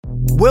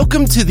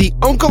Welcome to the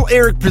Uncle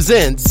Erich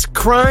Presents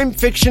Crime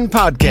Fiction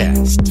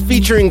Podcast,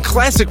 featuring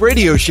classic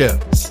radio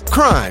shows,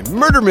 crime,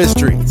 murder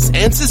mysteries,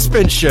 and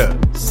suspense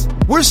shows.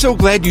 We're so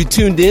glad you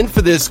tuned in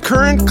for this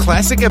current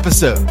classic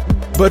episode.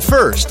 But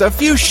first, a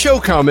few show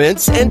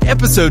comments and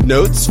episode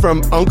notes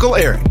from Uncle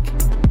Erich.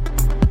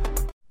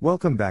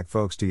 Welcome back,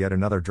 folks, to yet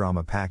another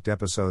drama-packed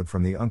episode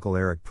from the Uncle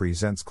Erich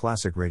Presents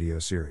Classic Radio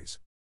series.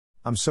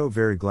 I'm so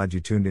very glad you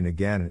tuned in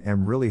again and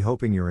am really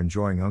hoping you're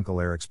enjoying Uncle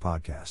Erich's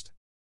podcast.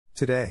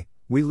 Today,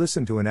 we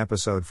listen to an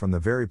episode from the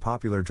very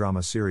popular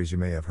drama series you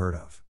may have heard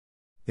of.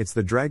 It's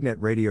the Dragnet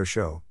radio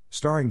show,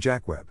 starring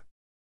Jack Webb.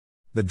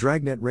 The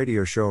Dragnet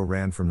radio show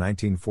ran from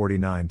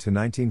 1949 to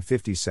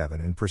 1957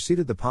 and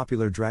preceded the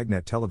popular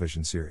Dragnet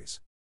television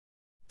series.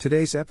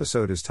 Today's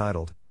episode is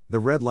titled, The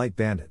Red Light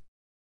Bandit.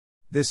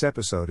 This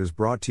episode is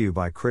brought to you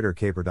by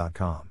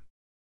CritterCaper.com.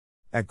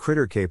 At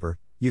CritterCaper,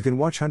 you can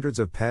watch hundreds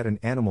of pet and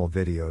animal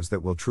videos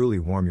that will truly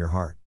warm your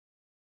heart.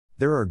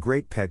 There are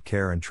great pet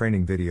care and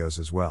training videos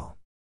as well.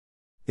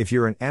 If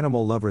you're an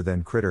animal lover,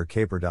 then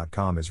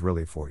CritterCaper.com is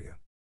really for you.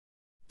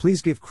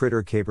 Please give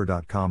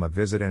CritterCaper.com a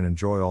visit and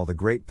enjoy all the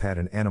great pet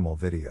and animal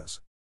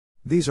videos.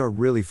 These are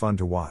really fun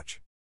to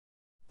watch.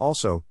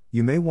 Also,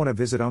 you may want to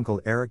visit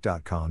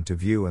UncleErich.com to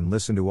view and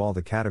listen to all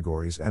the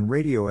categories and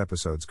radio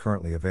episodes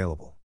currently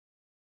available.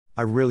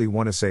 I really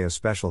want to say a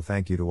special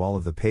thank you to all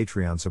of the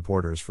Patreon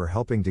supporters for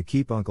helping to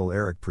keep Uncle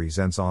Erich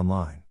Presents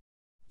online.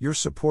 Your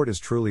support is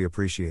truly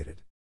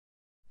appreciated.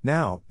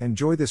 Now,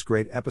 enjoy this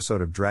great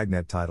episode of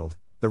Dragnet titled,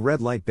 The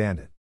Red Light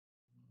Bandit.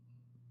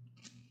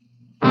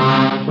 Ladies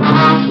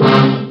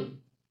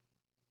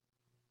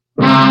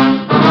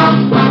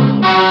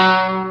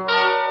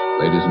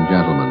and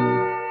gentlemen,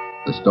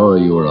 the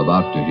story you are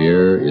about to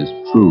hear is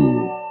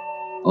true.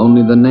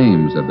 Only the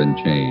names have been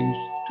changed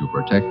to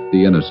protect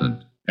the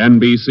innocent.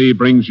 NBC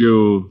brings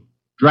you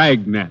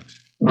Dragnet.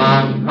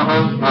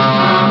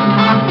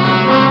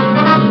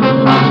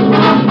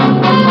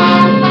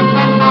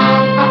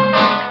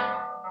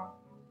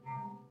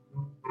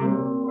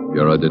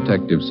 You're a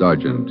detective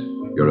sergeant.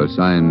 You're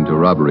assigned to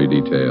robbery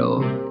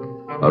detail.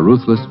 A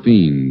ruthless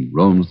fiend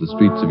roams the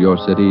streets of your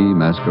city,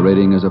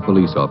 masquerading as a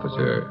police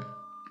officer.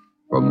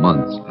 For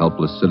months,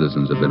 helpless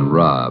citizens have been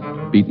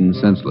robbed, beaten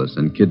senseless,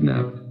 and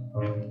kidnapped.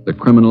 The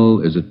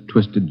criminal is a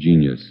twisted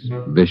genius,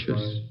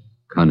 vicious,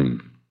 cunning.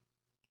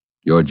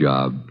 Your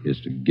job is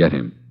to get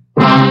him.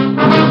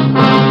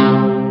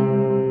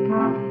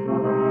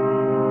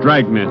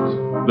 Dragnet,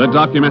 the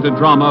documented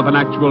drama of an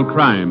actual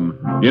crime,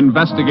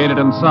 investigated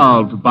and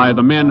solved by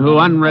the men who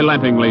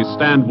unrelentingly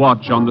stand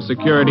watch on the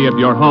security of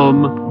your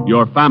home,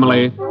 your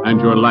family, and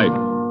your life.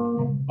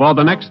 For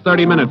the next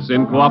 30 minutes,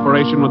 in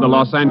cooperation with the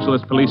Los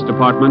Angeles Police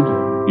Department,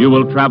 you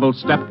will travel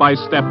step by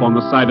step on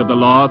the side of the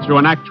law through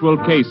an actual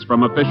case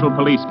from official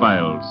police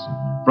files,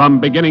 from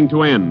beginning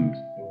to end,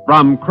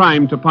 from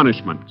crime to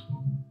punishment.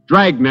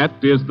 Dragnet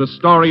is the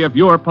story of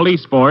your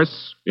police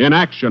force in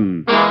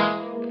action.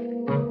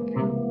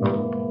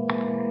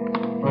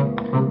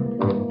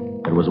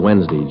 It was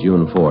Wednesday,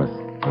 June 4th.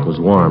 It was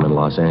warm in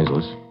Los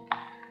Angeles.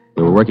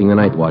 We were working the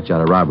night watch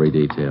out of robbery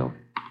detail.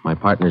 My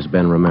partner's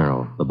Ben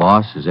Romero. The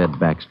boss is Ed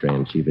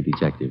Backstrand, chief of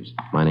detectives.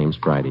 My name's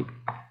Friday.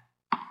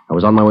 I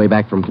was on my way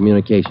back from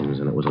communications,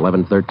 and it was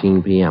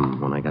 11:13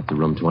 p.m. when I got to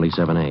room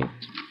 27A.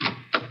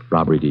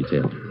 Robbery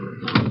detail.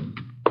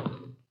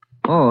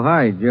 Oh,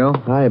 hi, Joe.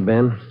 Hi,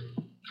 Ben.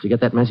 Did you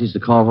get that message to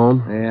call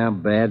home? Yeah,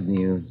 bad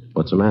news.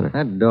 What's the matter?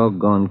 That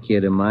doggone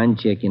kid of mine,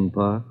 chicken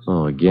pox.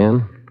 Oh,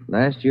 again?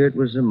 Last year it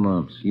was the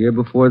mumps. Year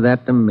before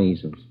that, the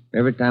measles.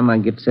 Every time I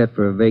get set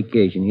for a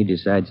vacation, he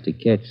decides to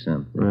catch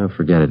some. Well,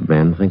 forget it,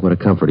 Ben. Think what a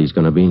comfort he's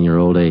going to be in your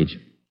old age.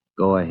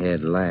 Go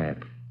ahead, laugh.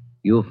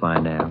 You'll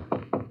find out.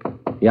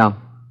 Yeah.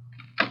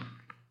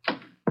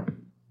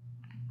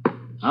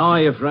 How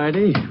are you,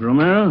 Friday?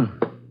 Romero?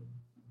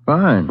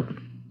 Fine.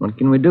 What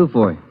can we do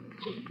for you?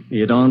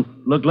 You don't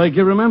look like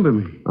you remember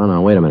me. Oh,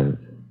 no, wait a minute.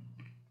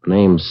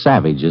 Name's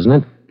Savage, isn't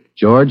it?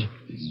 George?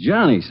 It's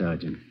Johnny,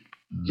 Sergeant.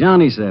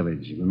 Johnny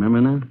Savage. You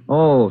remember now?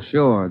 Oh,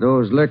 sure.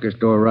 Those liquor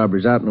store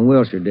robberies out in the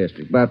Wilshire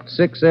district. About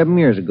 6-7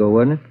 years ago,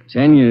 wasn't it?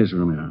 10 years,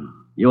 Romero.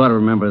 You ought to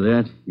remember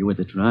that. You were at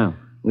the trial.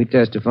 We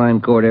testify in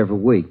court every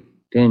week.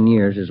 10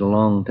 years is a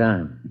long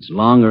time. It's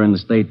longer in the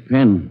state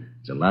pen.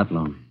 It's a lot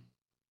longer.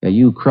 Yeah,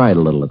 you cried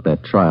a little at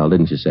that trial,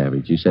 didn't you,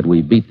 Savage? You said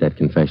we beat that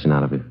confession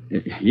out of you.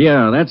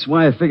 Yeah, that's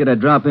why I figured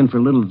I'd drop in for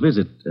a little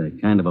visit.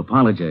 Kind of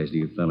apologize to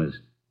you fellas.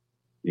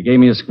 You gave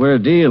me a square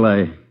deal.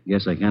 I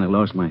guess I kind of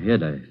lost my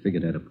head. I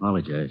figured I'd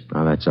apologize.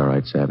 Oh, that's all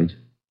right, Savage.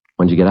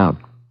 When'd you get out? A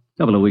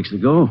couple of weeks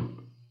ago.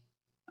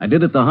 I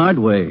did it the hard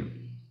way.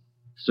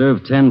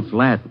 Served 10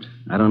 flat.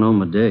 I don't owe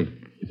him a day.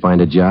 You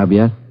find a job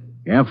yet?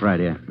 Yeah,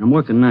 Friday. I'm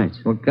working nights.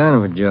 What kind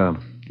of a job?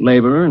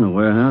 Laborer in a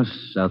warehouse,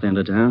 south end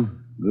of town.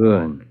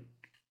 Good.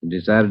 You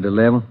decided to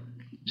level?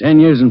 10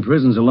 years in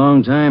prison's a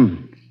long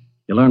time.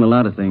 You learn a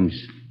lot of things.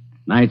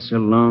 Nights are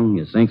long,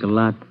 you think a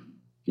lot.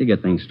 You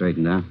get things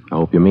straightened out. I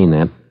hope you mean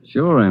that.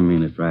 Sure I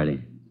mean it,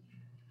 Friday.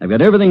 I've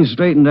got everything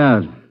straightened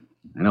out.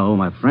 I know who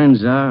my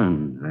friends are,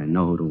 and I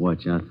know who to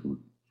watch out for.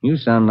 You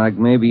sound like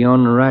maybe you're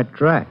on the right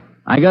track.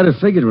 I got it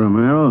figured,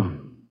 Romero.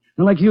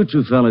 And like you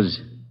two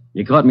fellas,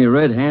 you caught me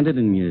red-handed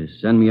and you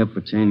sent me up for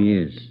 10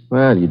 years.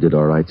 Well, you did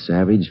all right,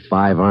 Savage.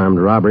 5 armed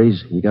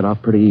robberies. You got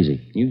off pretty easy.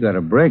 You got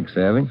a break,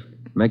 Savage.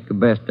 Make the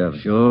best of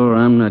it. Sure,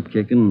 I'm not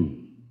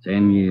kicking.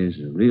 10 years,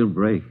 a real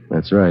break.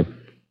 That's right.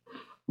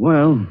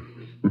 Well,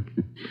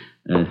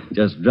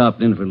 just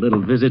dropped in for a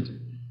little visit.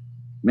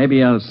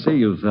 Maybe I'll see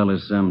you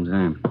fellas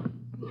sometime.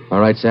 All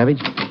right,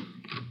 Savage?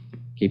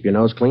 Keep your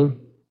nose clean?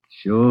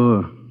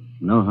 Sure.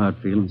 No hard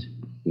feelings.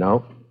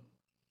 No.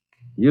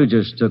 You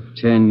just took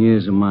 10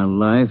 years of my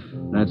life,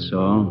 that's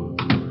all.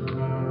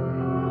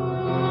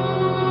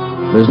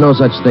 There's no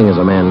such thing as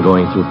a man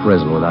going through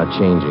prison without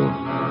changing.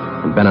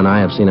 And Ben and I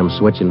have seen him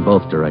switch in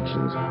both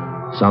directions.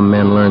 Some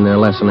men learn their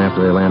lesson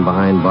after they land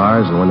behind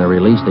bars, and when they're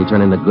released, they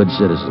turn into good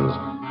citizens.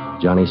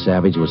 Johnny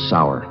Savage was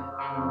sour.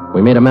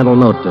 We made a mental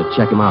note to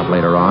check him out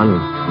later on,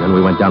 and then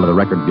we went down to the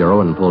record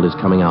bureau and pulled his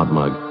coming out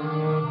mug.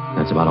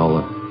 That's about all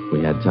that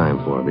we had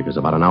time for, because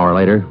about an hour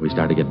later, we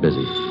started to get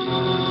busy.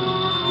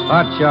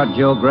 Hot shot,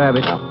 Joe. Grab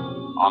it.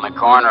 On the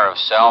corner of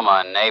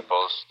Selma and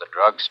Naples, the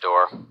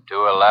drugstore,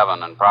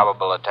 211 and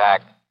probable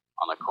attack.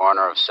 On the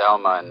corner of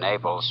Selma and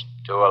Naples,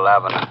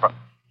 211 and...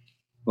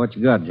 What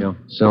you got, Joe?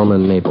 Selma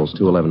and Naples,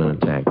 211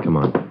 and attack. Come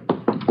on.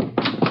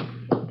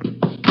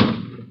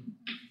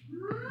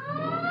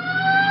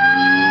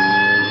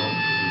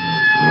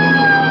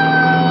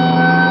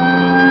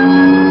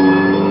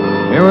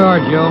 Here we are,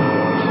 Joe.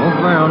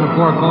 Over there on the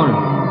far corner.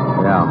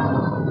 Yeah.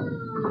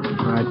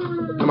 All right.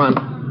 Come on.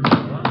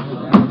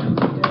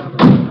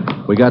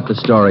 We got the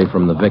story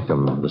from the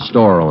victim, the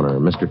store owner,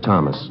 Mr.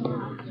 Thomas.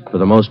 For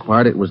the most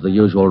part, it was the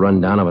usual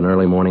rundown of an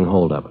early morning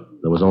holdup.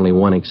 There was only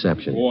one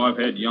exception. Oh, I've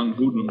had young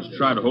hoodlums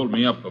try to hold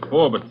me up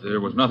before, but there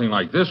was nothing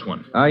like this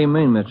one. How you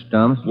mean, Mr.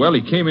 Thomas? Well,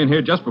 he came in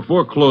here just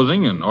before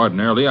closing, and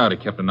ordinarily I'd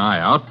have kept an eye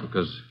out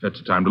because that's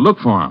the time to look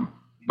for him.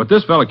 But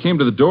this fella came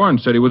to the door and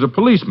said he was a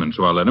policeman,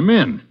 so I let him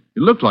in.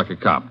 He looked like a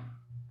cop.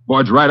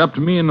 Barged right up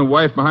to me and the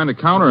wife behind the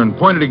counter and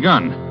pointed a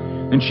gun.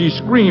 And she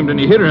screamed, and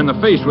he hit her in the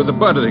face with the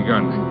butt of the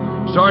gun.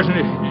 Sergeant,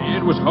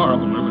 it was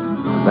horrible.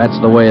 That's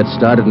the way it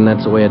started, and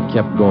that's the way it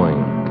kept going.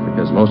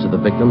 Because most of the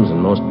victims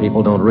and most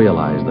people don't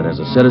realize that as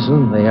a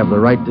citizen, they have the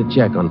right to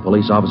check on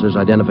police officers'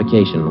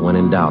 identification when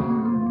in doubt.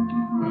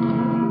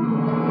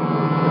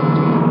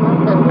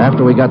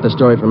 After we got the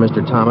story from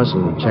Mr. Thomas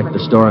and checked the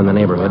store in the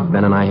neighborhood,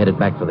 Ben and I headed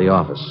back for the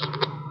office.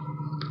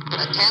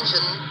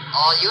 Attention,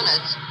 all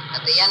units.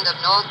 At the end of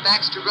North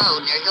Baxter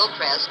Road near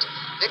Hillcrest,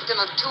 victim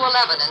of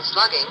 211 and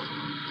slugging.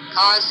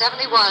 Cars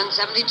 71,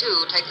 72,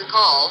 take the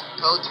call.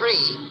 Code 3.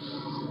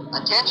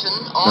 Attention,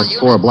 all That's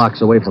units. 4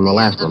 blocks away from the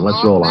last one. Let's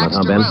roll on it,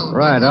 huh, Ben?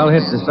 Right, I'll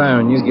hit the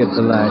siren. You get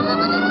the light.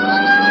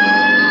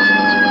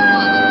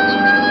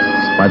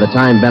 By the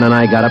time Ben and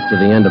I got up to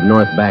the end of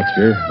North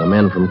Baxter, the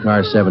men from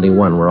car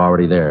 71 were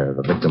already there.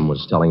 The victim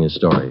was telling his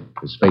story.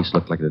 His face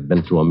looked like it had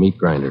been through a meat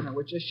grinder.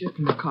 We're just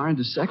shifting the car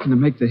into second to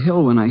make the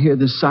hill when I hear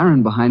this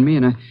siren behind me,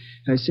 and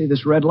I see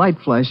this red light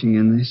flashing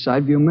in the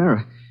side view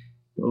mirror.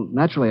 Well,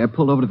 naturally, I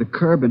pulled over to the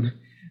curb, and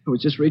I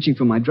was just reaching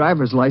for my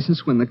driver's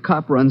license when the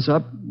cop runs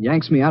up,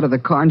 yanks me out of the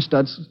car, and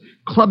starts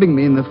clubbing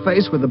me in the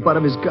face with the butt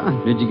of his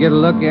gun. Did you get a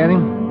look at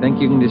him?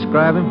 Think you can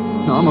describe him?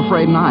 No, I'm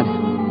afraid not.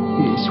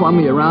 He swung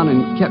me around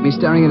and kept me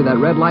staring into that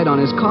red light on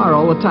his car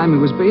all the time he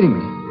was beating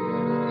me.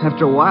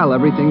 After a while,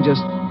 everything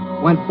just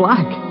went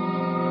black.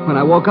 When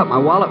I woke up, my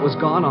wallet was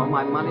gone, all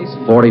my money...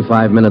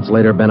 45 minutes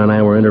later, Ben and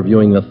I were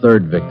interviewing the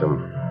third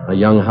victim, a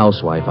young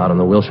housewife out in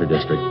the Wilshire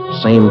district.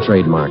 Same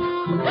trademark.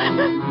 I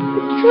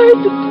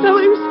tried to tell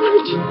him,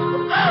 Sergeant.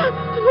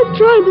 I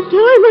tried to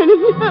tell him I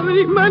didn't have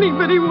any money,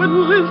 but he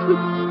wouldn't listen.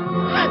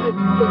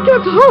 He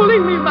kept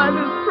holding me by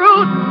the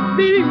throat,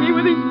 beating me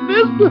with his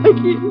fist like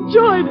he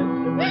enjoyed it.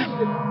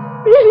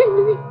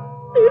 Beating me.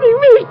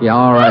 Yeah,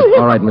 all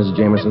right, Mrs.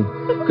 Jameson.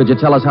 Could you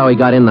tell us how he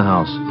got in the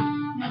house?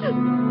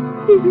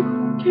 He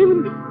came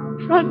in the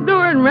front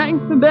door and rang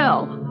the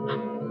bell.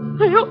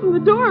 I opened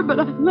the door, but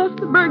I left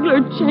the burglar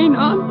chain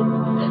on.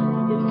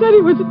 He said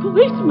he was a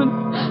policeman.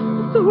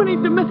 So when he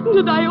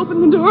demanded I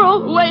open the door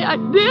all the way, I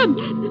did.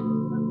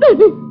 Then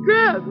he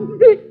grabbed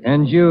me.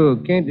 And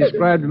you can't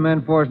describe the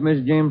man for us,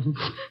 Miss Jameson?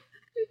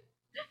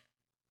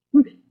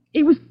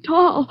 He was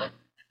tall,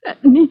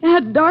 and he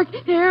had dark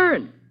hair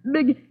and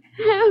big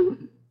hands.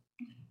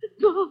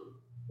 That's all.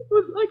 It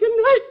was like a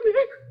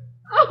nightmare.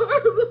 A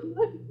horrible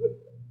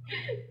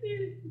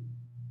nightmare.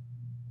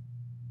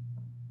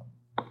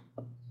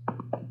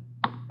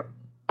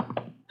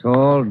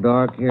 Tall,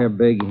 dark hair,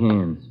 big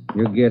hands.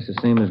 Your guess the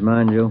same as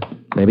mine, Joe?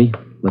 Maybe.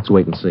 Let's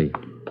wait and see.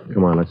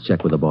 Come on, let's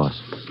check with the boss.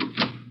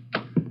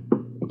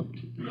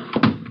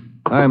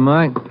 Hi,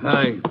 Mike.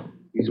 Hi.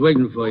 He's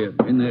waiting for you.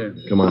 In there.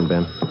 Come on,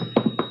 Ben.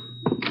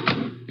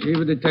 Chief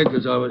of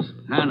Detectives Office.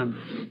 Hannah.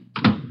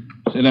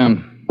 Sit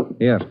down.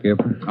 Yeah,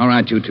 Skipper. All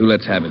right, you two,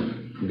 let's have it.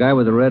 The guy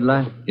with the red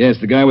light? Yes,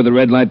 the guy with the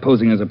red light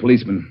posing as a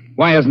policeman.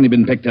 Why hasn't he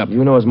been picked up?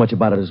 You know as much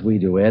about it as we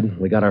do, Ed.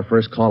 We got our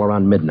first call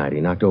around midnight. He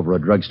knocked over a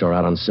drugstore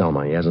out on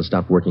Selma. He hasn't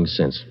stopped working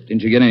since.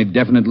 Didn't you get any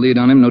definite lead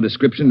on him? No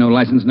description, no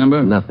license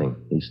number? Nothing.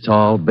 He's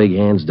tall, big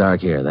hands,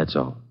 dark hair, that's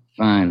all.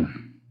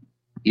 Fine.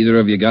 Either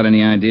of you got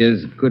any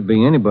ideas? Could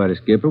be anybody,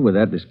 Skipper, with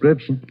that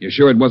description. You're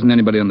sure it wasn't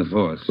anybody on the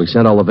force? We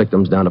sent all the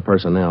victims down to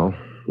personnel.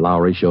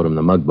 Lowry showed him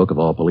the mug book of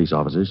all police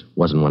officers.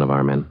 Wasn't one of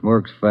our men.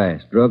 Works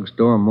fast.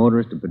 Drugstore,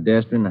 motorist, a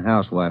pedestrian, a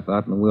housewife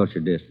out in the Wilshire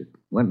district.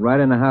 Went right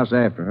in the house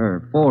after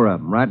her. 4 of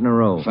them, right in a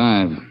row.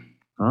 5.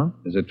 Huh?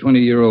 There's a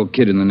 20-year-old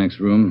kid in the next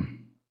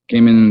room.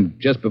 Came in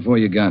just before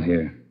you got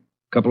here.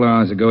 A couple of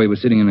hours ago, he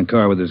was sitting in a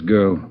car with his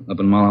girl up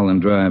in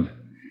Mulholland Drive.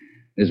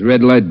 This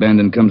red light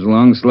bandit comes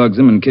along, slugs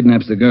him, and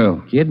kidnaps the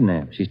girl.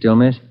 Kidnapped? She still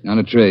missing? Not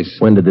a trace.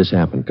 When did this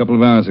happen? A couple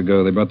of hours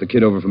ago, they brought the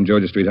kid over from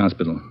Georgia Street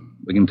Hospital.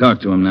 We can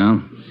talk to him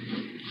now.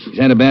 He's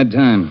had a bad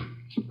time.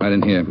 Right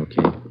in here.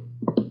 Okay.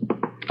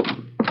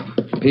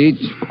 Pete,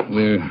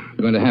 we're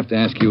going to have to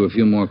ask you a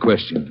few more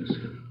questions.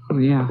 Oh,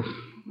 yeah.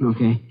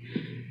 Okay.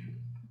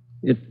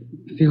 It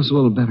feels a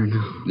little better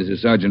now. This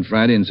is Sergeant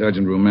Friday and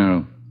Sergeant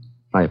Romero.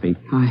 Hi, Pete.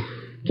 Hi.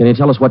 Can you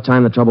tell us what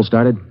time the trouble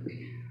started?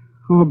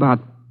 Oh, about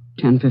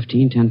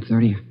 10:15,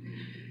 10:30.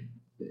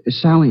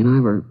 Sally and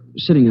I were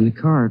sitting in the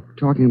car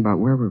talking about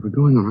where we were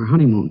going on our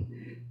honeymoon.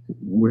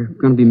 We're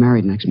going to be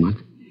married next month.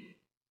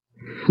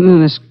 And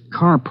then this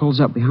car pulls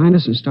up behind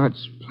us and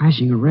starts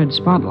flashing a red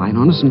spotlight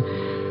on us, and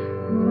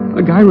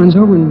a guy runs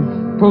over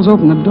and pulls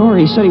open the door.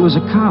 He said he was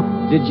a cop.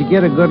 Did you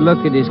get a good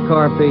look at his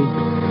car, Pete?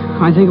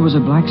 I think it was a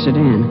black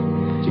sedan.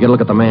 Did you get a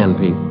look at the man,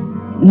 Pete?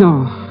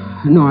 No,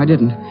 I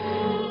didn't.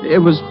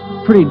 It was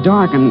pretty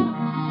dark, and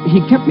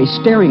he kept me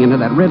staring into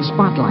that red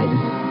spotlight.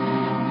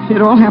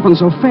 It all happened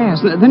so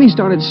fast. Then he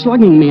started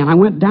slugging me, and I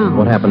went down.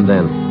 What happened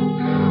then?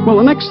 Well,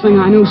 the next thing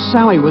I knew,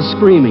 Sally was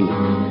screaming.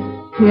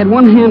 He had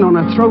one hand on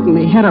her throat, and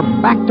he had her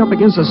backed up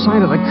against the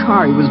side of the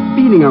car. He was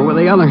beating her with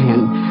the other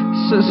hand.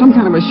 Some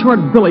kind of a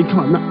short billy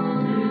club.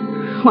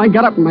 Well, I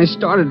got up and I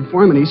started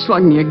for him, and he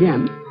slugged me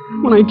again.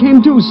 When I came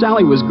to,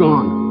 Sally was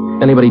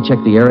gone. Anybody check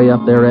the area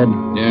up there, Ed?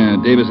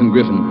 Yeah, Davis and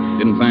Griffin.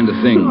 Didn't find a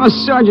thing. Oh,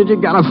 Sergeant, you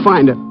gotta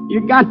find it.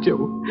 You got to.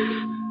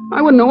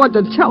 I wouldn't know what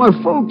to tell her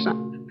folks. I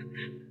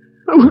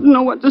wouldn't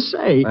know what to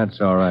say. That's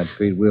all right,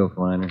 Pete. We'll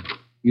find her.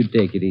 You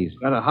take it easy.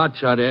 Got a hot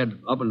shot, Ed,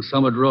 up in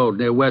Summit Road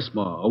near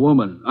Westmore. A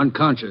woman,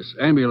 unconscious.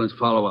 Ambulance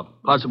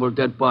follow-up. Possible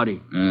dead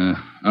body.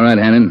 All right,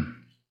 Hannon.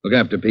 Look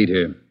after Pete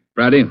here.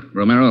 Friday,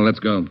 Romero, let's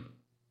go.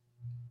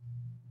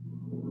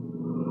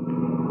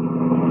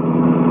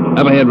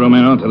 Up ahead,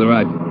 Romero, to the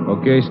right.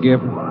 Okay,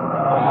 Skipper?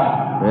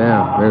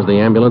 Yeah, there's the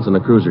ambulance and the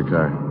cruiser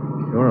car.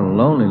 Sure a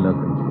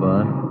lonely-looking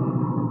spot.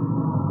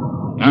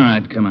 All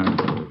right, come on.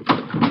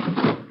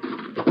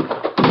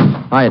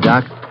 Hiya,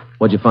 Doc.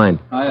 What'd you find?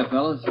 Hiya,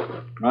 fellas.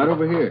 Right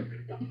over here.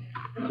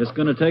 Just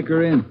gonna take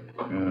her in.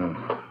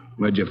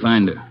 Where'd you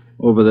find her?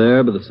 Over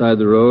there, by the side of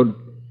the road.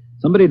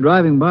 Somebody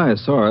driving by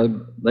saw her.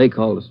 They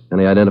called us.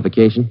 Any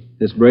identification?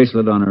 This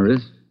bracelet on her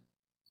wrist.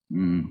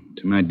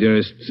 To my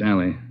dearest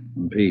Sally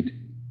and Pete.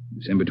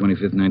 December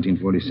 25th,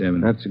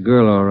 1947. That's a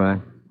girl, all right.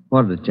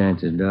 What are the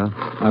chances, Doc?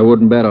 I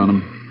wouldn't bet on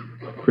them.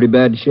 Pretty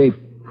bad shape.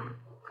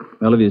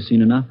 Well, have you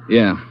seen enough?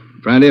 Yeah.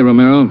 Friday,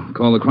 Romero,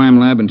 call the crime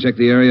lab and check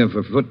the area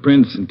for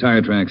footprints and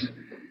tire tracks.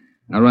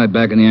 I'll ride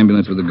back in the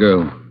ambulance with the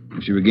girl.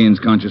 If she regains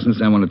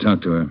consciousness, I want to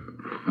talk to her.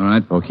 All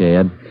right? Okay,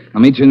 Ed.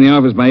 I'll meet you in the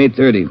office by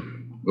 8:30.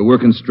 We're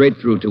working straight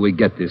through till we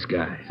get this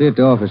guy. See you at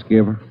the office,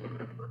 Skipper.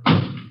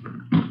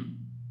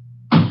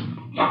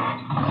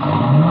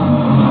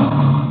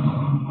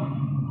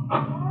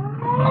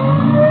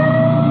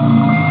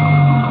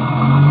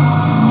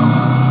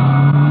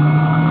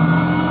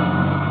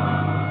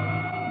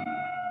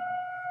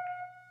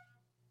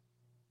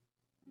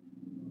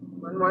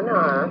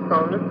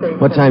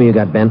 What time you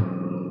got, Ben?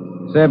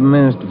 7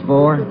 minutes to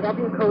 4.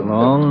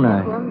 Long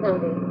night.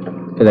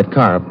 Hey, that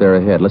car up there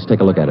ahead. Let's take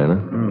a look at it, huh?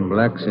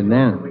 Black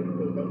sedan.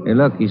 Hey,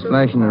 look, he's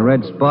flashing a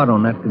red spot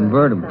on that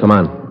convertible. Come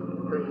on.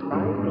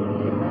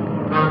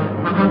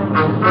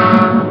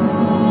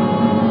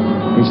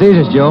 He sees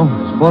us, Joe.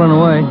 He's pulling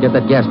away. Get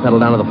that gas pedal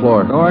down to the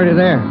floor. Already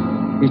there.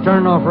 He's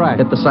turning off right.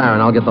 Hit the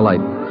siren. I'll get the light.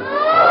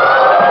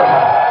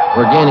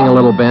 We're gaining a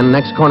little, Ben.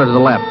 Next corner to the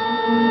left.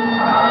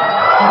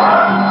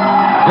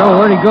 Joe,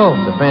 where'd he go?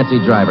 It's a fancy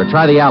driver.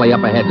 Try the alley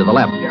up ahead to the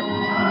left here.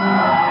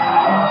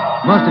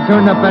 Must have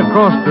turned up that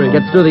cross street.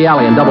 Get through the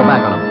alley and double back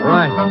on him.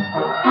 Right.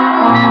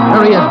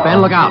 There he is, Ben.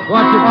 Look out.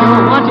 Watch it,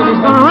 Joe. Watch it. He's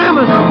going to ram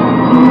us.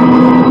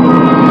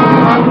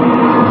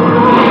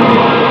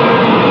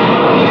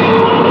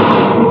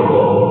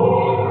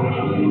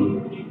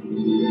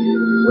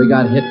 We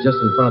got hit just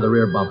in front of the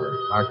rear bumper.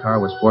 Our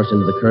car was forced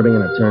into the curbing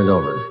and it turned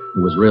over.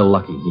 He was real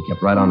lucky. He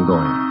kept right on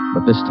going.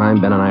 But this time,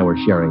 Ben and I were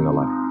sharing the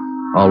luck.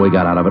 All we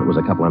got out of it was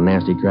a couple of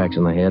nasty cracks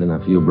in the head and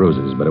a few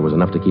bruises, but it was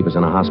enough to keep us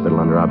in a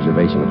hospital under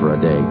observation for a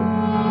day.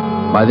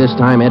 By this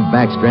time, Ed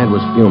Backstrand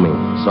was fuming.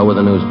 So were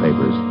the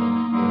newspapers.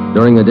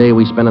 During the day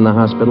we spent in the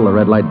hospital, the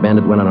red light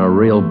bandit went on a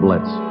real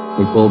blitz.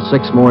 He pulled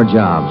 6 more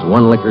jobs,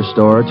 1 liquor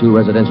store, 2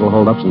 residential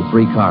holdups, and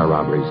 3 car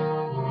robberies.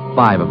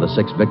 5 of the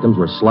 6 victims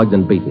were slugged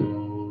and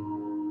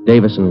beaten.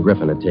 Davis and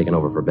Griffin had taken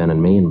over for Ben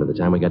and me, and by the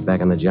time we got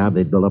back on the job,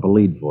 they'd built up a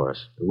lead for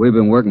us. We've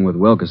been working with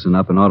Wilkerson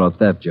up in auto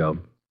theft, Joe.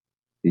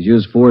 He's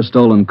used 4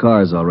 stolen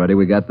cars already.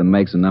 We got the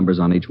makes and numbers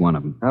on each one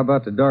of them. How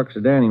about the dark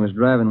sedan he was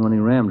driving when he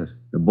rammed us?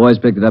 The boys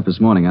picked it up this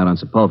morning out on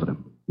Sepulveda.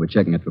 We're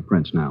checking it for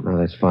prints now. Oh,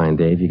 that's fine,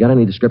 Dave. You got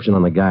any description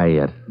on the guy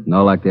yet?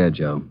 No luck there,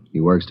 Joe. He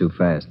works too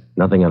fast.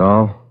 Nothing at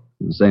all?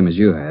 The same as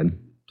you had.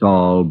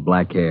 Tall,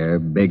 black hair,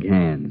 big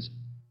hands.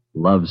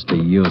 Loves to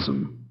use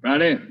them.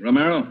 Friday,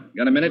 Romero,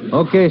 got a minute?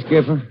 Okay,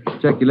 Skipper.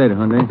 Check you later,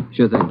 Hyundai.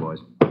 Sure thing, boys.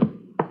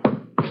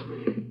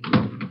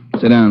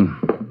 Sit down.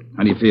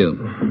 How do you feel?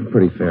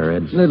 Pretty fair,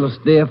 Ed. Little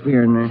stiff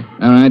here and there.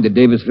 All right, did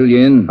Davis fill you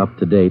in? Up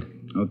to date.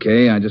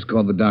 Okay, I just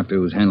called the doctor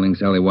who's handling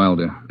Sally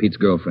Wilder, Pete's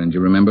girlfriend. You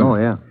remember? Oh,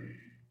 yeah.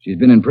 She's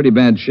been in pretty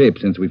bad shape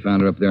since we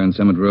found her up there on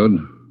Summit Road.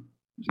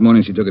 This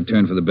morning she took a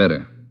turn for the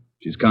better.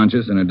 She's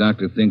conscious, and her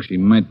doctor thinks she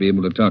might be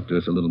able to talk to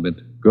us a little bit.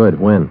 Good.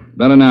 When?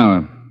 About an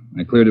hour.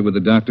 I cleared it with the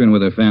doctor and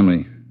with her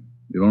family.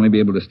 You'll only be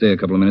able to stay a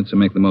couple of minutes, so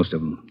make the most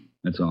of them.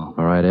 That's all.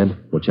 All right, Ed.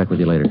 We'll check with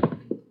you later.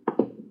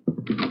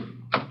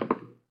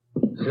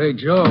 Say,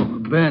 Joe,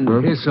 Ben,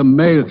 here's some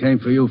mail came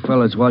for you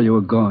fellas while you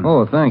were gone.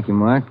 Oh, thank you,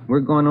 Mike. We're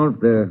going over to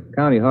the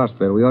county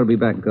hospital. We ought to be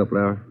back in a couple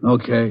hours.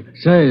 Okay.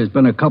 Say, there's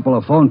been a couple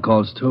of phone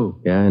calls, too.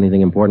 Yeah,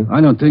 anything important? I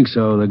don't think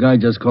so. The guy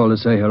just called to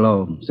say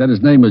hello. Said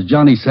his name was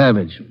Johnny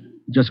Savage.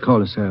 Just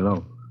called to say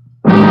hello.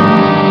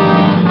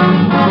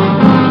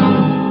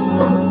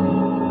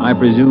 I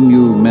presume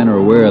you men are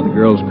aware of the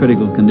girl's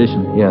critical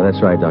condition. Yeah,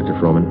 that's right, Dr.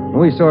 Froman.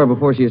 We saw her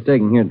before she was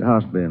taken here at the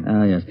hospital.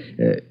 Yes.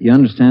 You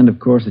understand, of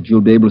course, that you'll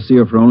be able to see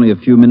her for only a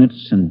few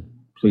minutes, and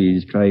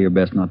please try your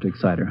best not to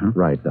excite her, huh?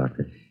 Right,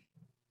 Doctor.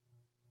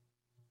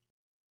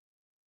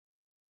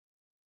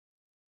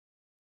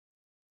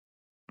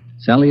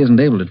 Sally isn't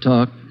able to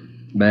talk.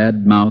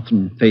 Bad mouth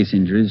and face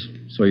injuries,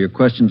 so your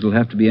questions will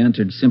have to be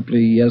answered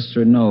simply yes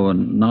or no,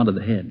 and nod of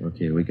the head.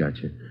 Okay, we got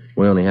you.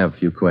 We only have a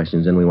few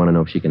questions, and we want to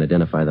know if she can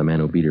identify the man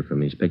who beat her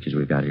from these pictures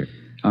we've got here.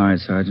 All right,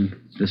 Sergeant.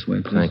 This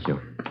way, please. Thank you.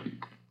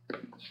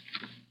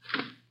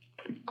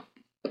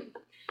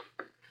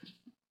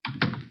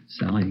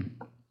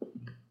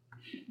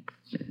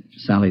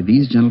 Sally,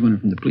 these gentlemen are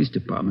from the police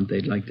department.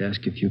 They'd like to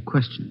ask you a few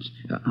questions.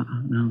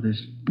 Now,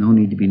 there's no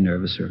need to be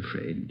nervous or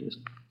afraid. Just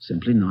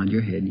simply nod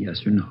your head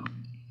yes or no.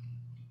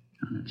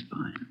 That's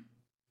fine.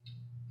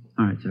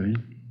 All right, Sergeant.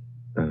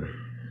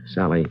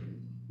 Sally,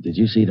 did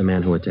you see the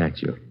man who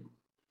attacked you?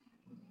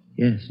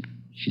 Yes.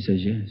 She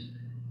says yes.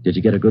 Did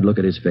you get a good look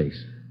at his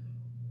face?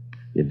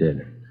 You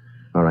did.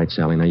 All right,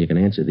 Sally, now you can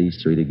answer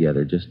these 3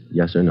 together, just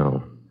yes or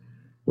no.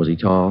 Was he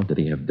tall? Did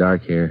he have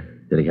dark hair?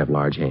 Did he have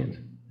large hands?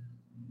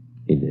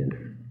 He did.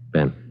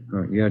 Ben. All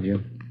right, yeah,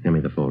 Jim. Hand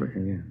me the folder.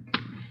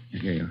 Yeah.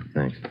 Here you are.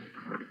 Thanks.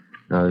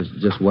 Now, there's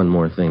just one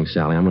more thing,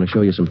 Sally. I'm going to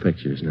show you some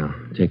pictures now.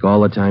 Take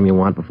all the time you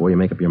want before you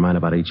make up your mind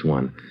about each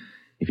one.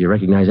 If you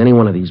recognize any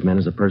one of these men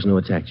as the person who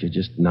attacked you,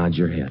 just nod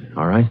your head,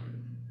 all right?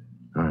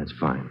 All right, it's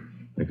fine.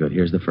 Good.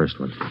 Here's the first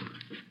one.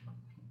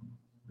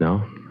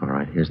 No? All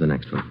right, here's the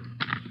next one.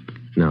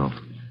 No.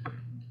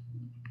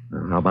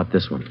 How about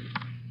this one?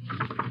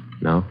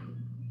 No?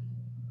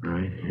 All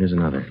right, here's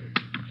another.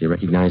 Do you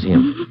recognize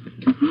him?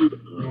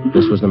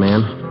 This was the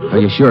man? Are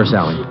you sure,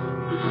 Sally?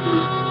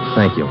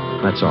 Thank you.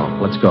 That's all.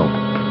 Let's go.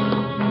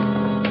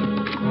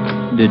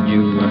 Did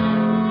you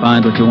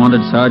find what you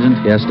wanted, Sergeant?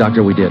 Yes,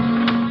 Doctor, we did.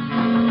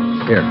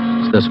 Here,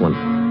 it's this one.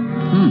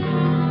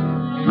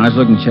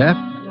 Nice-looking chap.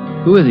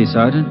 Who is he,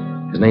 Sergeant?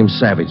 His name's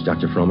Savage,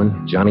 Dr.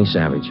 Froman. Johnny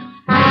Savage.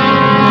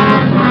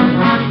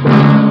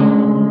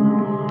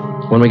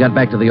 When we got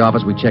back to the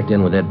office, we checked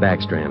in with Ed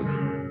Backstrand.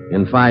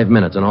 In 5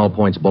 minutes, an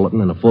all-points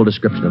bulletin and a full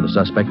description of the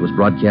suspect was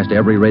broadcast to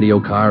every radio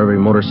car, every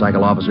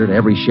motorcycle officer, to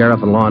every sheriff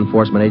and law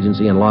enforcement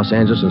agency in Los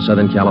Angeles and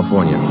Southern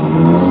California.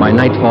 By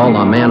nightfall,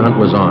 the manhunt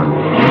was on.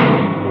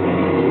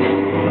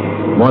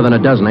 More than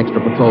a dozen extra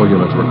patrol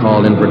units were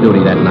called in for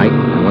duty that night,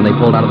 and when they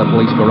pulled out of the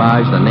police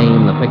garage, the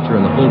name, the picture,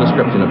 and the full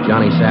description of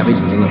Johnny Savage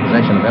was in the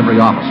possession of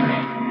every officer.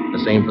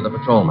 The same for the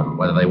patrolmen.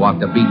 Whether they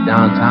walked a beat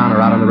downtown or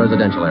out in the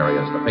residential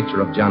areas, the picture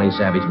of Johnny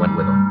Savage went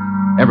with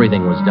them.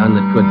 Everything was done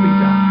that could be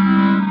done.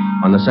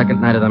 On the second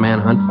night of the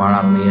manhunt, far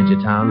out on the edge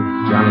of town,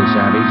 Johnny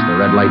Savage, the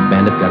red light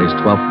bandit, got his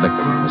 12th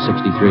victim, a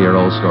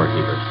 63-year-old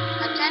storekeeper.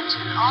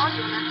 Attention, all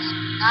units.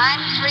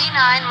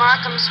 939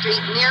 Markham Street,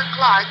 near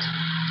Clark.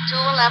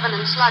 211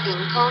 and slugging,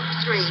 code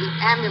 3.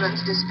 Ambulance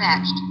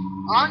dispatched.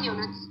 All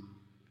units.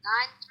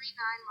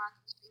 939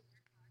 Markham Street.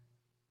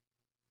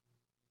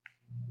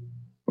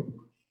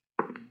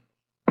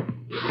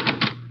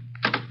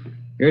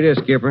 Here it is,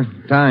 Skipper.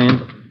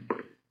 Tie-in.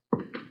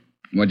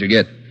 What'd you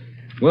get?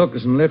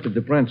 Wilkerson lifted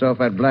the prints off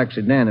that black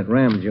sedan that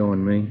rammed Joe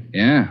and me.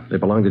 Yeah? They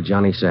belonged to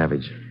Johnny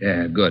Savage.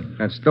 Yeah, good.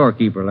 That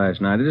storekeeper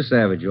last night. It is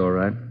Savage, all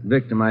right.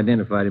 Victim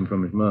identified him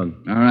from his mug.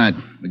 All right.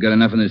 We got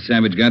enough of this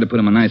Savage guy to put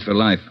him on ice for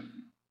life.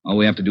 All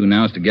we have to do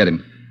now is to get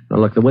him. Now,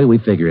 look, the way we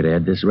figure it,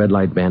 Ed, this red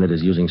light bandit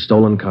is using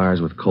stolen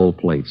cars with cold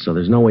plates, so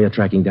there's no way of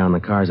tracking down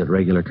the cars at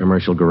regular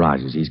commercial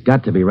garages. He's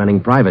got to be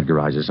renting private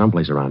garages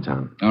someplace around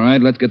town. All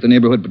right, let's get the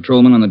neighborhood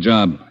patrolman on the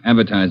job.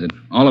 Advertise it.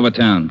 All over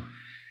town.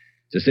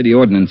 It's a city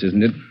ordinance,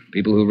 isn't it?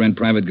 People who rent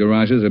private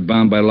garages are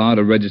bound by law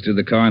to register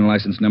the car and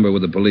license number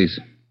with the police.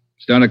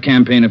 Start a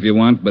campaign if you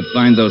want, but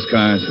find those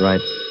cars. Right.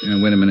 Yeah,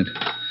 wait a minute.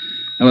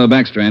 Hello,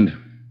 Backstrand.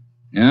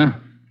 Yeah?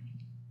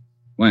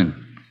 When?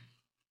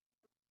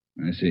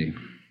 I see.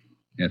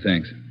 Yeah,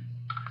 thanks.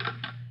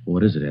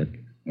 What is it, Ed?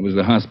 It was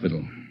the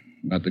hospital.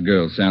 About the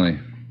girl, Sally.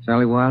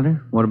 Sally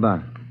Wilder? What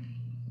about her?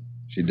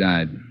 She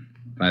died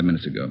 5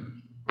 minutes ago.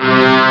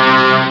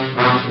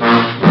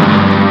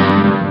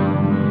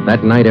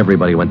 That night,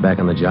 everybody went back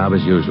on the job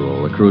as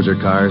usual. The cruiser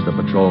cars, the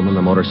patrolmen,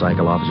 the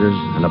motorcycle officers,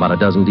 and about a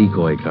dozen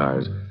decoy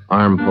cars.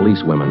 Armed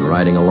policewomen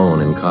riding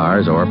alone in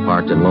cars or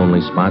parked in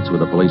lonely spots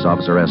with a police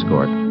officer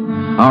escort.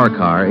 Our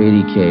car,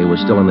 80K,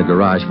 was still in the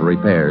garage for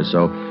repairs,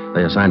 so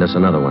they assigned us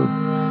another one.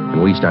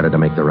 And we started to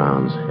make the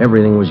rounds.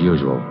 Everything was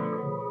usual.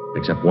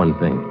 Except one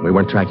thing. We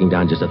weren't tracking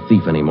down just a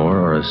thief anymore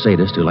or a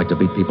sadist who liked to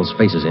beat people's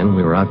faces in.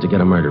 We were out to get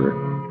a murderer.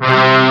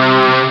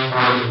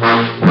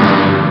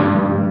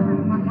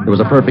 It was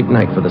a perfect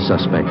night for the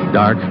suspect.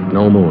 Dark,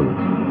 no moon.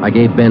 I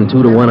gave Ben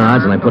 2-to-1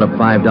 odds, and I put up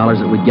 $5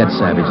 that we'd get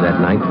Savage that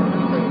night.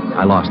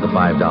 I lost the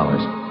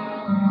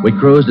 $5. We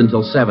cruised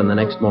until 7 the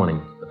next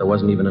morning, but there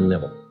wasn't even a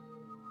nibble.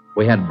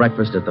 We had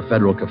breakfast at the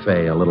Federal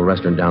Cafe, a little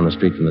restaurant down the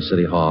street from the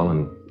city hall,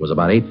 and it was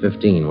about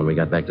 8:15 when we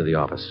got back to the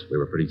office. We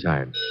were pretty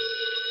tired.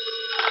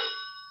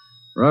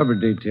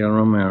 Robbery detail,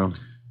 Romero.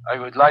 I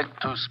would like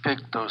to speak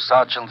to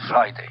Sergeant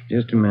Friday.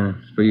 Just a minute.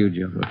 It's for you,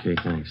 Joe. Okay,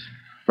 thanks.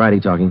 Friday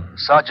talking.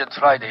 Sergeant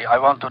Friday, I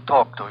want to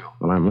talk to you.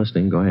 Well, I'm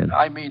listening. Go ahead.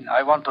 I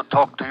want to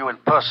talk to you in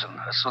person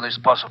as soon as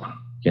possible.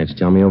 Can't you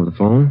tell me over the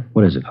phone?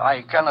 What is it?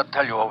 I cannot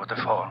tell you over the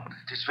phone.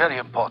 It is very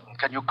important.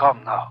 Can you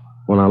come now?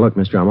 Well, now, look,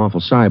 mister, I'm awful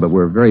sorry, but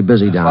we're very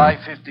busy down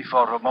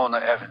 554 Ramona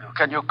Avenue.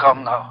 Can you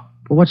come now?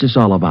 Well, what's this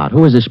all about?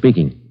 Who is this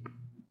speaking?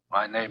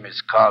 My name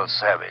is Carl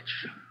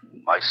Savage.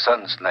 My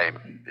son's name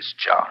is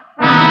John.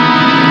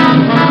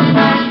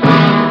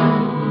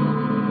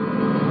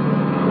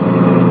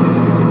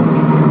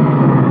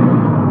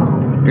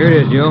 Here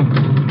it is, Joe.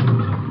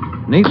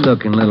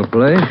 Neat-looking little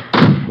place.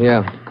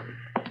 Yeah.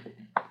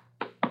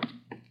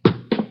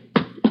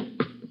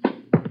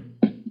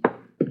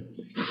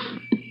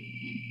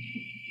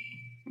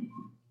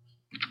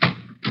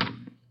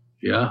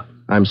 Yeah?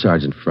 I'm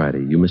Sergeant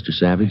Friday. You Mr.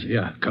 Savage?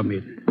 Yeah, come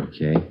in.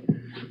 Okay.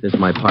 This is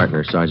my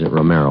partner, Sergeant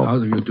Romero. How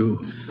do you do?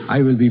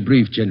 I will be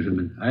brief,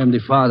 gentlemen. I am the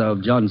father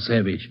of John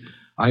Savage.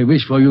 I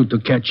wish for you to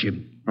catch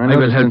him. I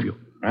will help you.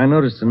 I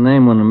noticed the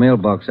name on the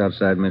mailbox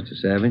outside, Mr.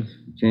 Savage.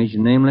 You changed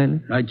your name lately?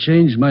 I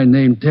changed my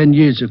name 10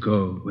 years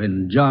ago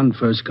when John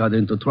first got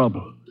into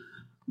trouble.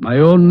 My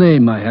own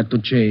name I had to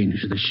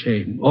change. The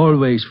shame.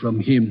 Always from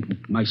him,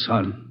 my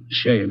son.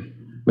 Shame.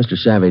 Mr.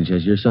 Savage,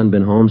 has your son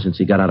been home since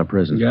he got out of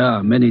prison?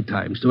 Yeah, many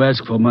times, to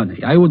ask for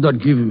money. I would not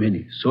give him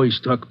any, so he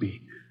struck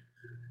me.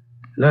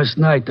 Last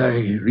night I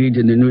read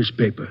in the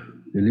newspaper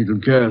the little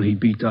girl he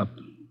beat up.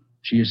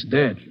 She is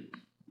dead.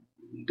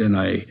 Then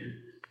I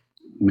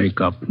make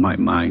up my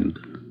mind.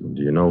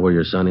 Do you know where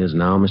your son is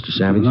now, Mr.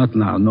 Savage? Not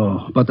now,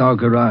 no. But our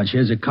garage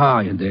has a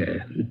car in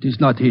there. It is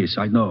not his,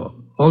 I know.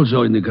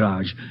 Also in the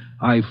garage,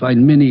 I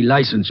find many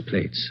license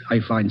plates. I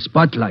find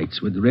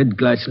spotlights with red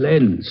glass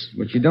lens.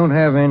 But you don't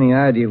have any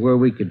idea where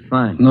we could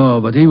find him.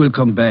 No, but he will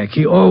come back.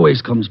 He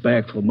always comes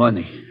back for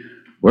money.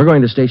 We're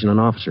going to station an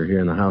officer here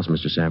in the house,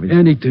 Mr. Savage.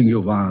 Anything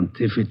you want,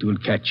 if it will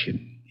catch him.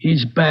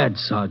 He's bad,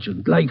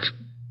 Sergeant. Like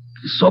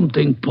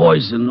something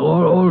poison.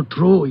 All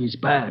true, he's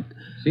bad.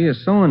 See a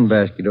sewing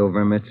basket over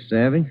there, Mr.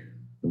 Savage.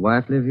 The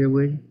wife live here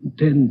with you?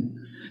 10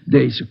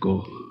 days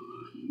ago,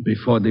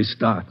 before this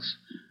starts,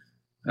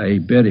 I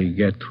bury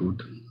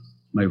Gertrude,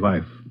 my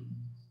wife,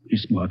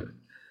 his mother.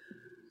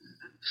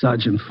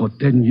 Sergeant, for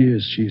 10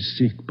 years she is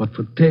sick, but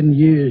for 10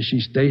 years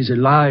she stays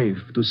alive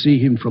to see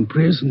him from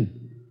prison.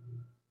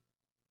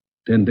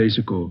 10 days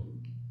ago,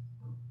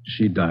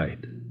 she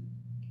died.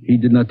 He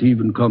did not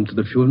even come to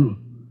the funeral.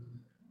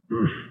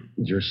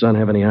 Does your son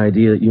have any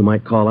idea that you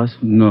might call us?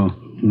 No,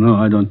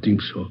 I don't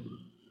think so.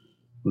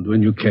 But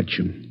when you catch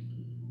him,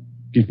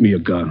 give me a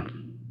gun.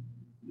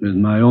 With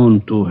my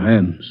own 2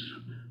 hands,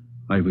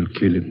 I will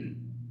kill him.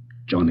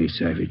 Johnny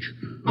Savage.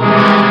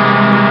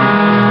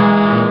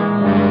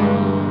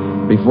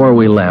 Before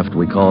we left,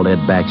 we called Ed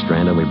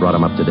Backstrand and we brought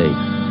him up to date.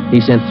 He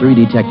sent 3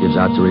 detectives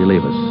out to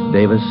relieve us,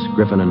 Davis,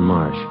 Griffin, and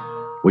Marsh.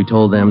 We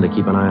told them to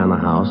keep an eye on the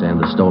house and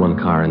the stolen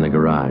car in the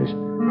garage.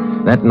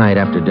 That night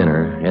after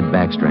dinner, Ed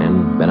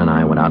Backstrand, Ben, and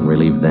I went out and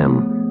relieved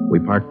them. We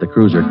parked the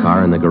cruiser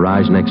car in the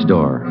garage next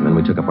door, and then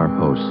we took up our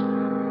posts.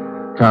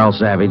 Carl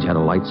Savage had a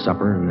light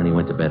supper, and then he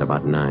went to bed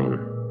about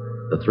 9.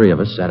 The 3 of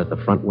us sat at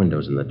the front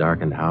windows in the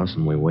darkened house,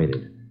 and we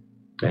waited.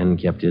 Ben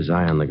kept his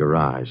eye on the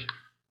garage.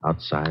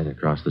 Outside,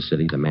 across the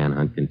city, the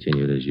manhunt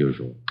continued as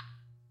usual.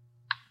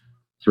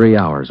 3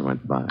 hours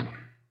went by.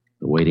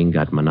 The waiting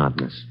got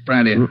monotonous.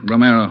 Friday,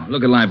 Romero,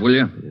 look alive, will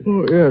you?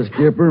 Oh, yes,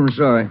 Skipper. I'm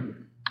sorry.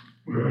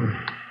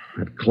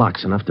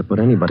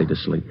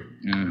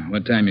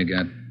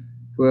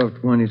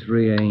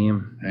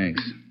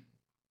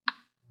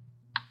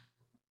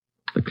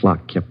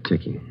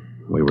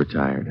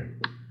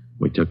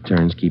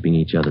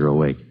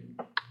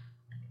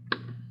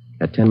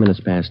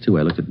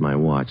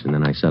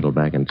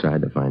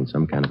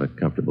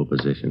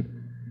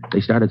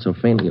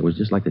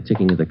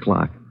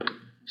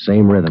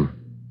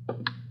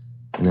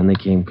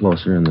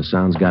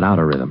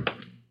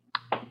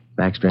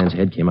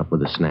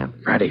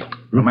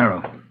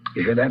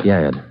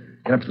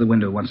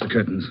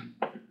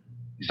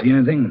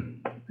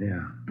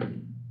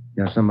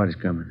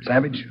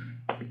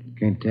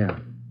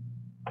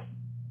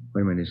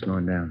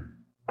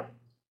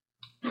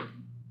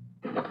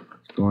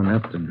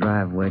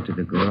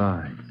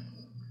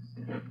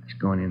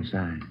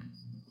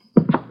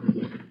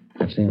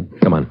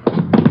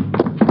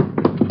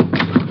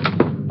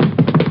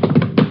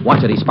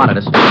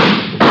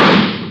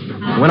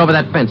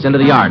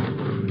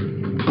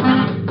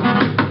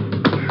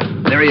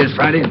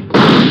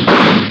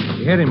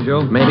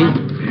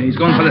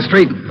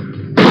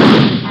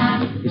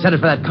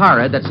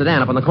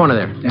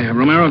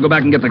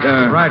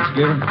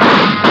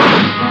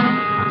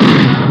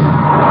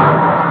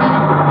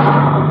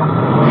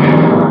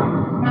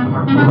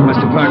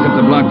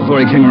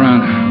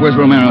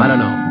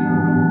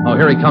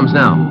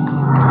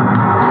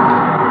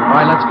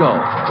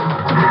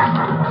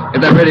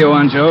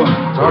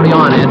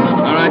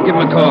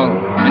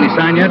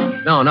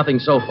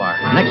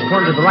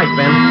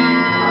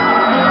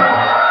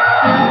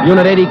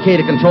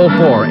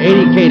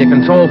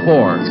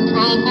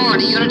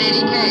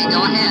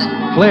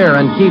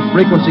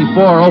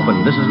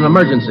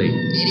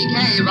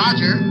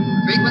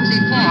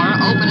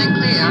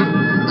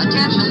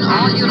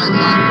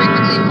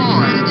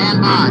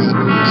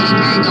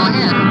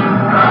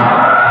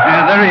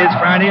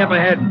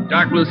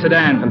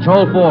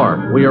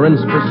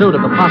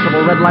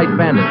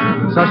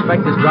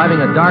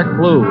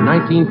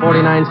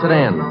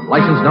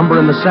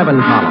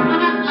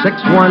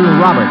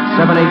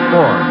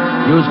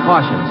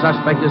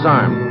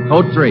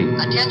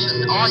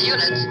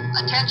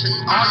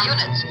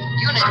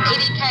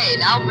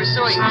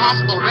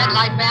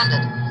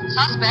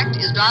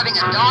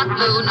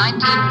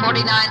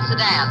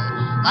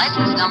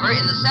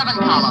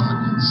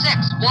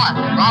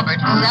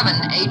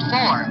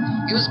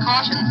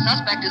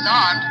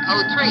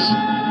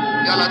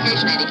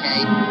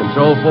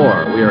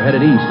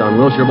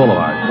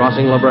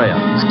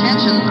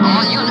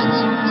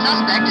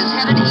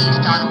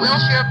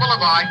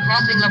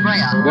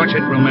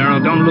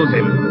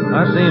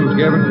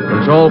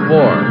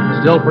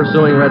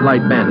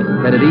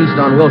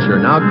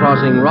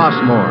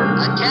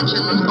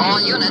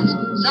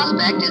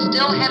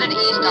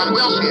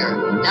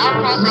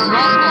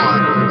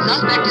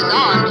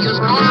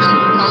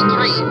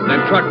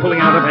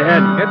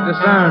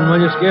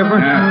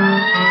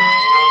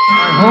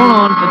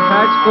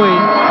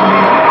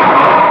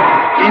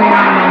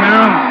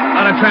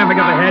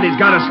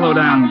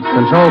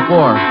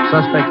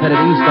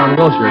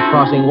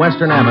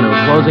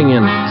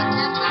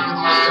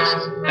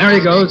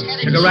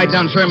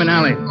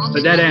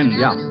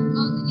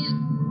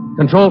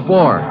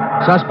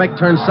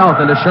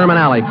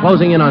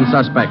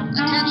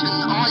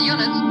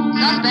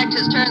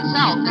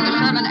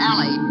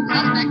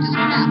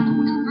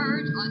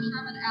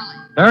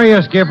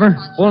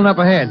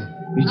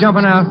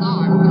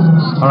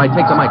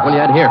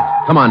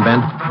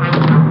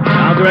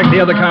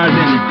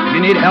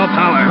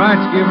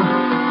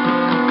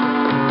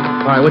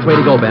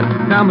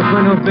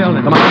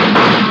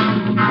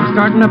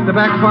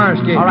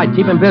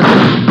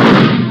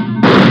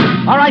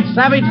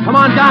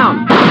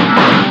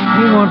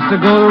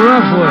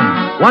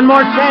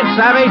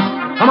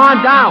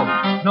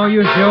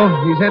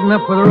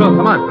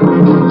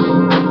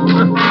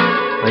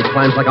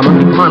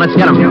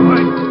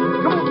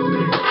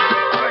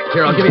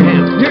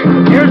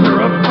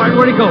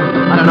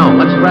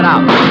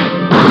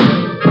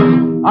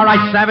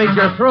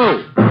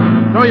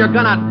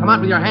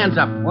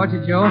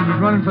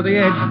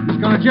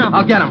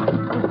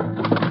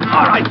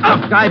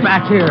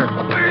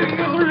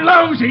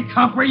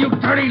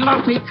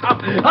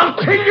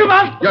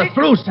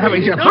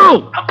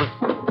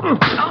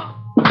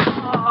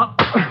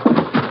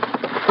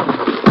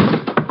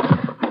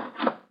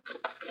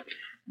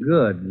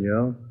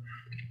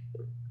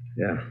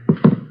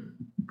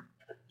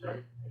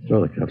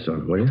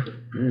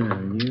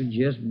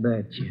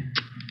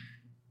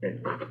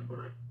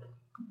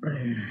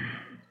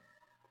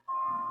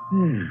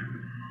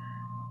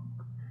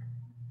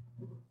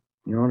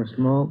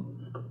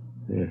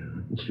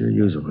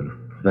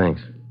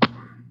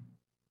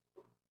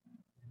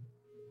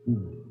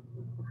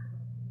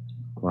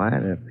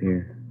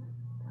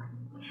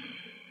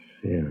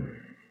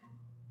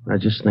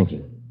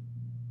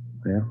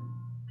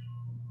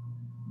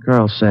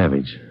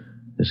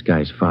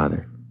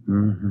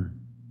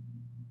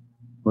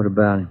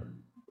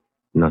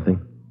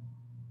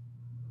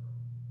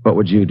 What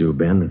would you do,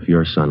 Ben, if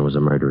your son was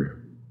a murderer?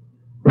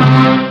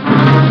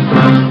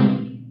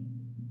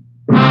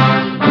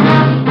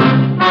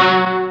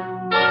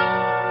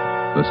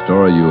 The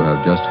story you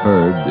have just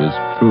heard is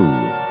true.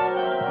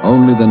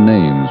 Only the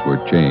names were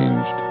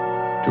changed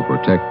to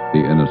protect the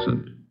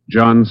innocent.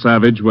 John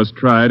Savage was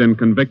tried and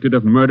convicted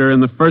of murder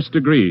in the first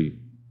degree.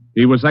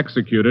 He was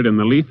executed in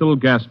the lethal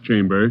gas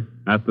chamber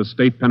at the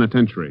state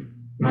penitentiary.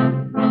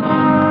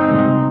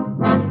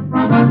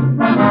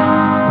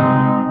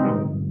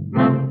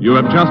 You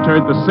have just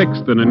heard the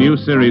sixth in a new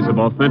series of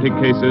authentic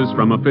cases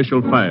from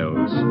official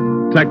files.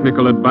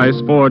 Technical advice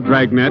for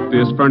Dragnet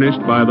is furnished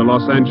by the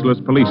Los Angeles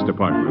Police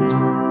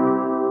Department.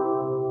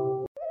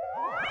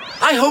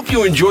 I hope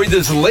you enjoyed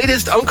this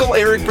latest Uncle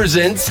Eric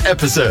Presents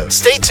episode.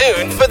 Stay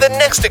tuned for the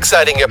next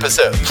exciting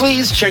episode.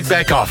 Please check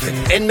back often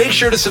and make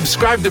sure to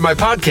subscribe to my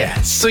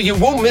podcast so you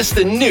won't miss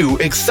the new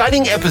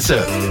exciting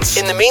episodes.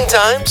 In the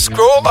meantime,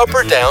 scroll up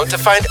or down to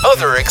find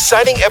other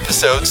exciting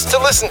episodes to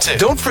listen to.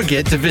 Don't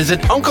forget to visit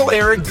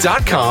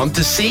UncleEric.com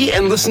to see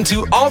and listen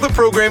to all the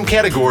program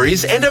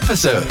categories and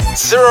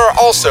episodes. There are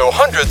also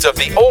hundreds of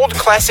the old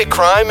classic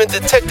crime and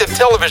detective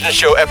television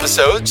show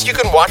episodes you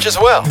can watch as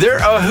well. They're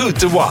a hoot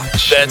to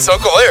watch. That's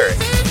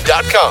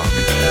UncleEric.com.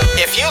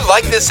 If you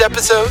like this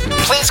episode,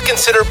 please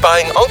consider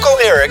buying Uncle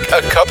Eric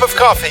a cup of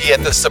coffee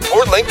at the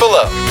support link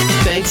below.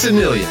 Thanks a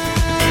million.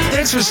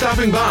 Thanks for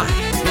stopping by.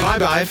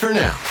 Bye-bye for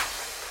now.